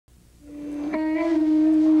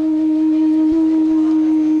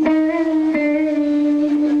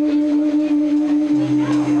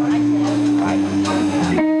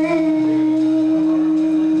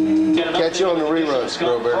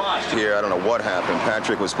what happened.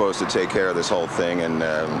 Patrick was supposed to take care of this whole thing, and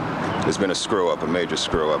there's been a screw-up, a major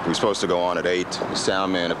screw-up. We're supposed to go on at 8. The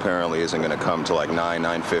sound man apparently isn't going to come till like 9,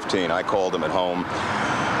 9:15. I called him at home.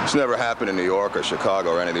 It's never happened in New York or Chicago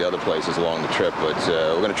or any of the other places along the trip, but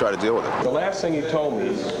we're going to try to deal with it. The last thing you told me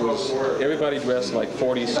was everybody dressed like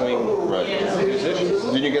 40 swing musicians.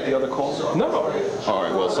 Did you get the other calls? No. All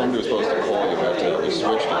right, well, somebody was supposed to call you after we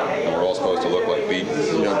switched it, and we're all supposed to look like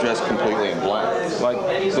Beatles, you know, dressed completely in black. Like,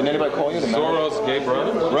 didn't anybody call you? Zorro's gay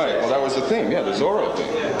brother? Right, well, that was the theme, yeah, the Zorro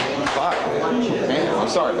thing. Fine. Man, I'm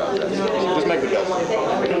sorry about that. Just make the best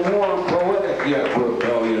of it. The more poetic yet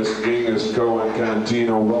rebellious Ghengis Cohen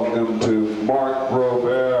Cantino. Welcome to Mark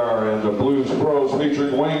Groubert and the Blues Prose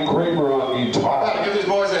featuring Wayne Kramer on guitar. Give these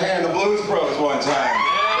boys a hand, the Blues Prose one time.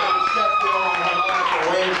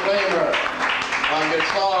 Wayne Kramer on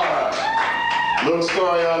guitar. Luke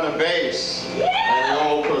Story on the bass. And the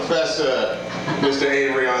old professor, Mr.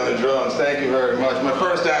 Avery on the drums. Thank you very much. My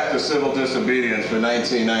first act of civil disobedience for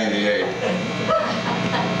 1998.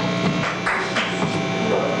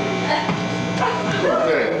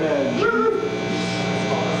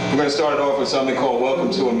 We're going to start it off with something called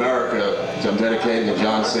Welcome to America, which I'm dedicating to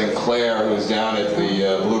John Sinclair, who's down at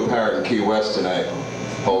the Blue Parrot in Key West tonight,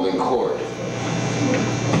 holding court.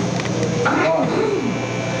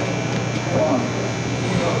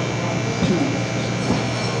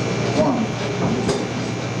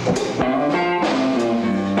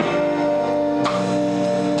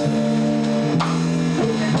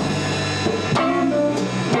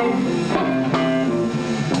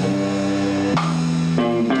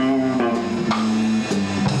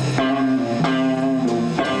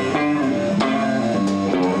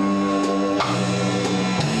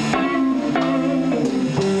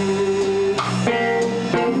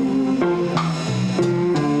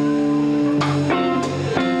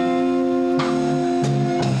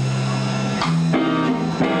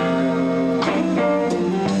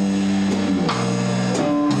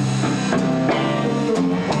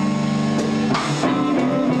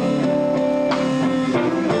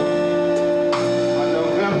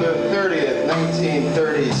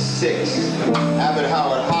 Abbot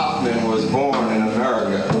Hoffman was born in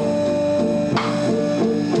America.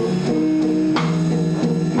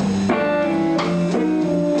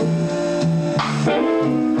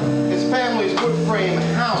 His family's wood frame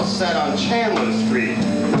house sat on Chandler Street,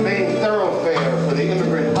 the main thoroughfare for the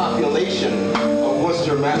immigrant population of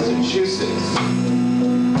Worcester, Massachusetts.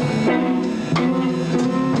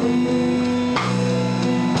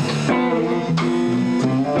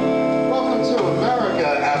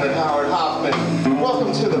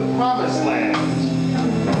 Welcome to the Promised Land.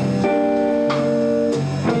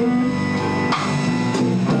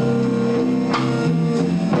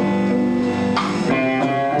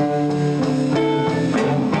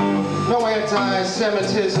 No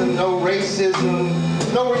anti-Semitism, no racism,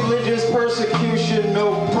 no religious persecution,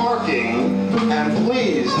 no parking, and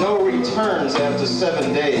please, no returns after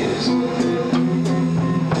 7 days.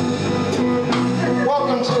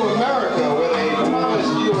 Welcome to America, where they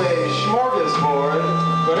promised you a smorgasbord,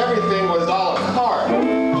 but everything was a la carte.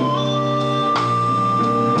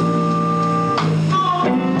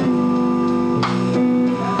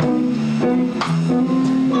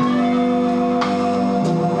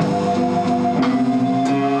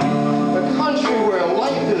 The country where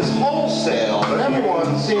life is wholesale, but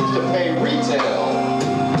everyone seems to pay retail.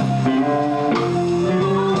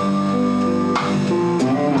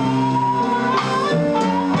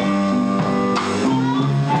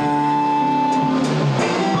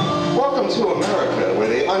 To America, where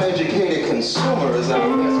the uneducated consumer is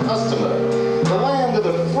our best customer, the land of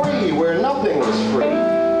the free, where nothing was free.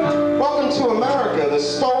 Welcome to America, the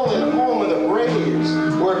stolen home of the braves,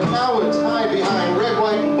 where cowards hide behind red,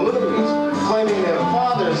 white, and blues, claiming their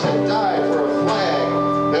fathers had died for a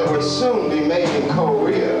flag that would soon be made in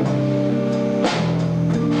Korea.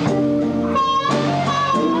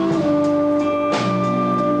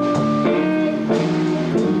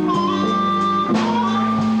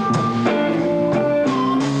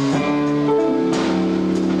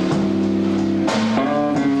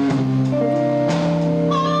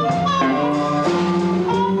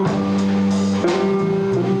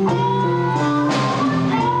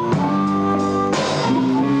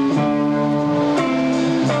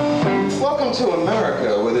 To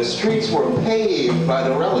America, where the streets were paved by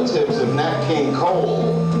the relatives of Nat King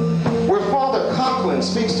Cole, where Father Conklin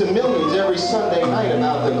speaks to millions every Sunday night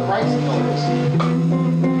about the Christ killers.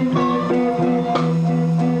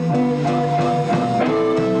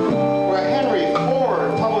 Where Henry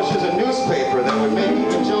Ford publishes a newspaper that would make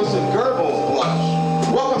even Joseph Goebbels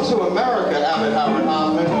blush. Welcome to America, Abbot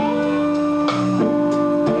Hoffman.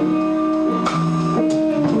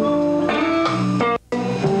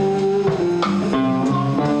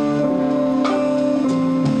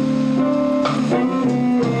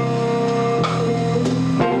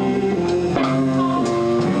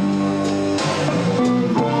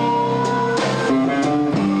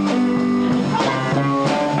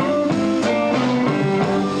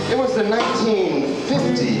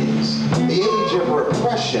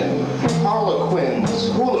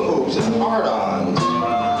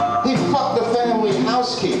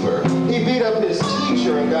 housekeeper. He beat up his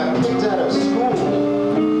teacher and got kicked out of school.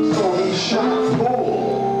 So he shot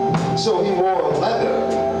pool. So he wore leather.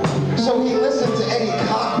 So he listened to Eddie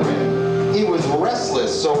Cochran. He was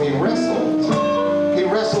restless, so he wrestled. He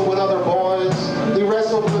wrestled with other boys. He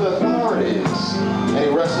wrestled with authorities. And he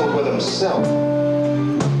wrestled with himself.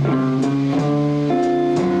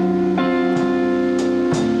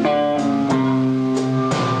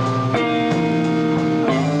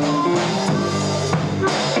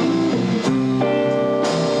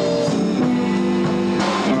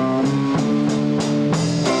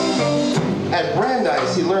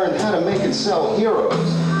 He learned how to make and sell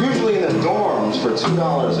heroes, usually in the dorms for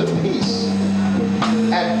 $2 a piece.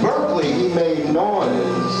 At Berkeley, he made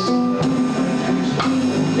noise.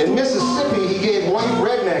 In Mississippi, he gave white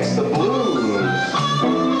rednecks the blues.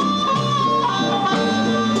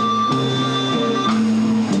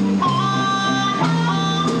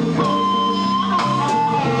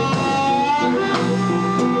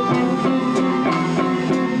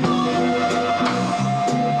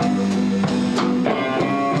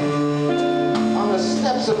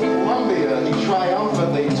 Of Columbia, he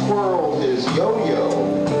triumphantly twirled his yo-yo.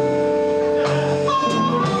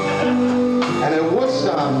 And at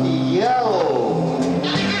Woodstock, he yelled.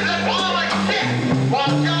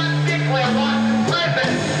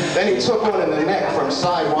 Then he took one in the neck from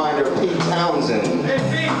Sidewinder Pete Townsend.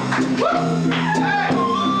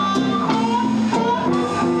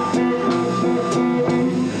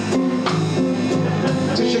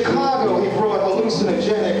 To Chicago, he brought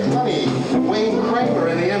hallucinogenic honey. Wayne Kramer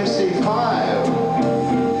in the MC5.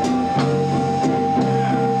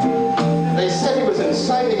 They said he was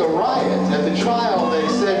inciting a riot. At the trial, they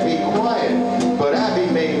said be quiet. But Abbey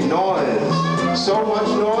made noise. So much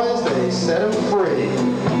noise, they set him free.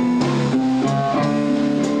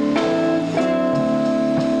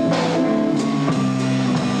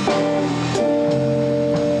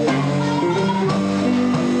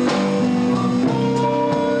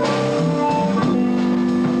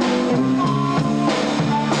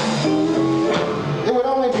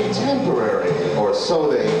 So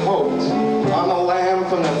they hoped. On the lam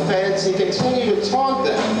from the feds, he continued to taunt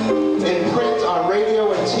them. In print, on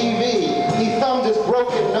radio, and TV, he thumbed his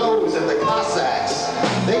broken nose at the Cossacks.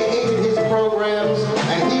 They hated his programs,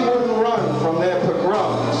 and he wouldn't run from their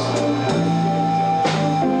pogroms.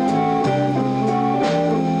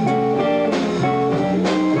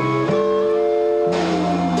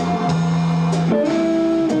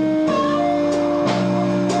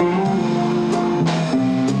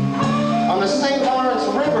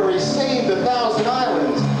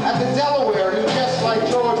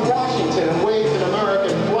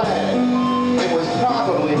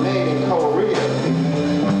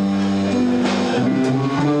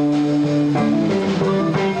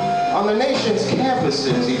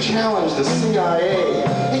 He challenged the CIA.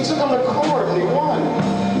 He took them to court and he won.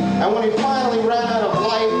 And when he finally ran out of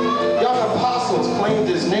life, young apostles claimed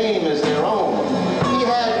his name as their own. He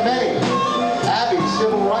had many. Abbey,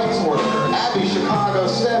 civil rights worker. Abbey, Chicago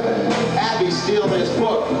 7. Abbey, steal this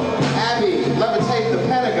book. Abbey, levitate the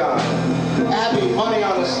Pentagon. Abbey, money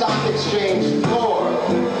on the stock exchange floor.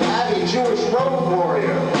 Abbey, Jewish road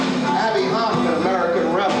warrior. Abbey Hoffman,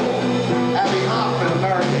 American rebel. Abbey Hoffman,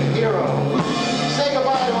 American hero. Say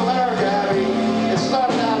goodbye to America, Abbey. It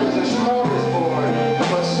started out as a smorgasbord,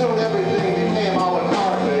 but soon everything became a la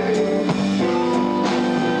carte, baby.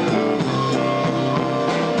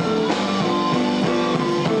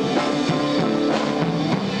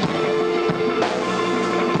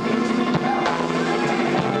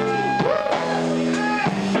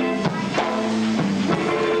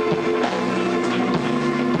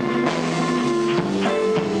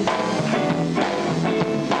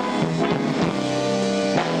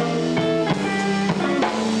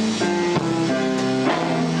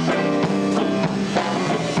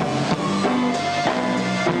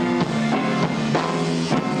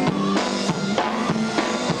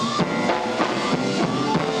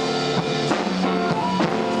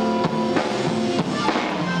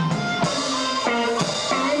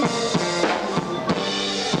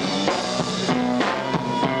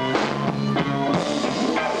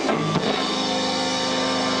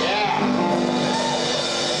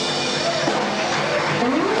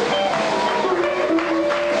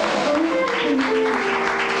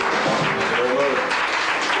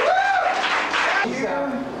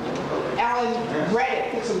 Alan read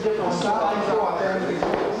it, put some different stuff on it, and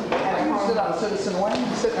on Citizen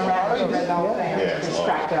Wayne, sitting around, you read the whole thing. Yeah, it's Just long.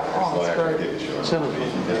 cracked up. Oh, it's great.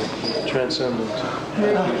 Transcendent.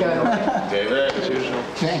 There you go. David. As usual.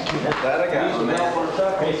 Thank you.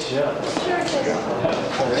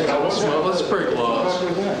 Let's break laws.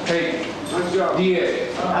 Hey,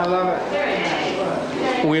 DA. I love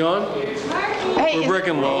it. We on? Hey, We're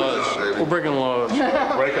breaking laws. We're breaking laws.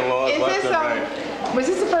 Breaking laws is left this, and right. was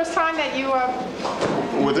this the first time that you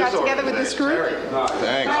got together with this group?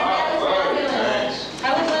 Thanks.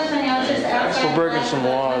 We're breaking some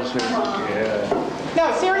laws here.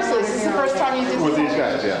 No, seriously, this is the first time you did With this? these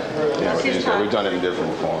guys, yeah. Yeah, with these guys. We've done it in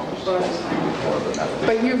different forms.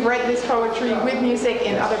 But you've read this poetry with music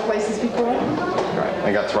in other places before?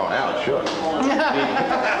 I got thrown out, sure.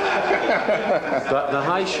 The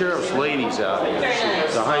High Sheriff's lady's out here.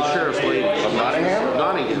 The High Sheriff's lady. From Nottingham?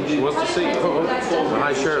 Nottingham. She wants to see you. The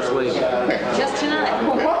High Sheriff's lady. Just tonight.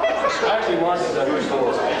 Actually, Mark is at her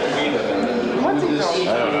store. What's he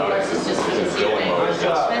I don't know. It's doing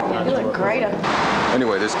mode. You look great.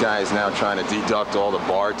 Anyway, this guy is now trying to deduct all the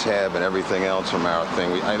bar tab and everything else from our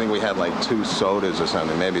thing. I think we had like 2 sodas or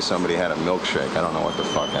something. Maybe somebody had a milkshake. I don't know what the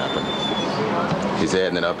fuck happened. He's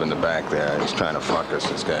adding it up in the back there. He's trying to fuck us,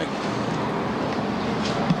 this guy.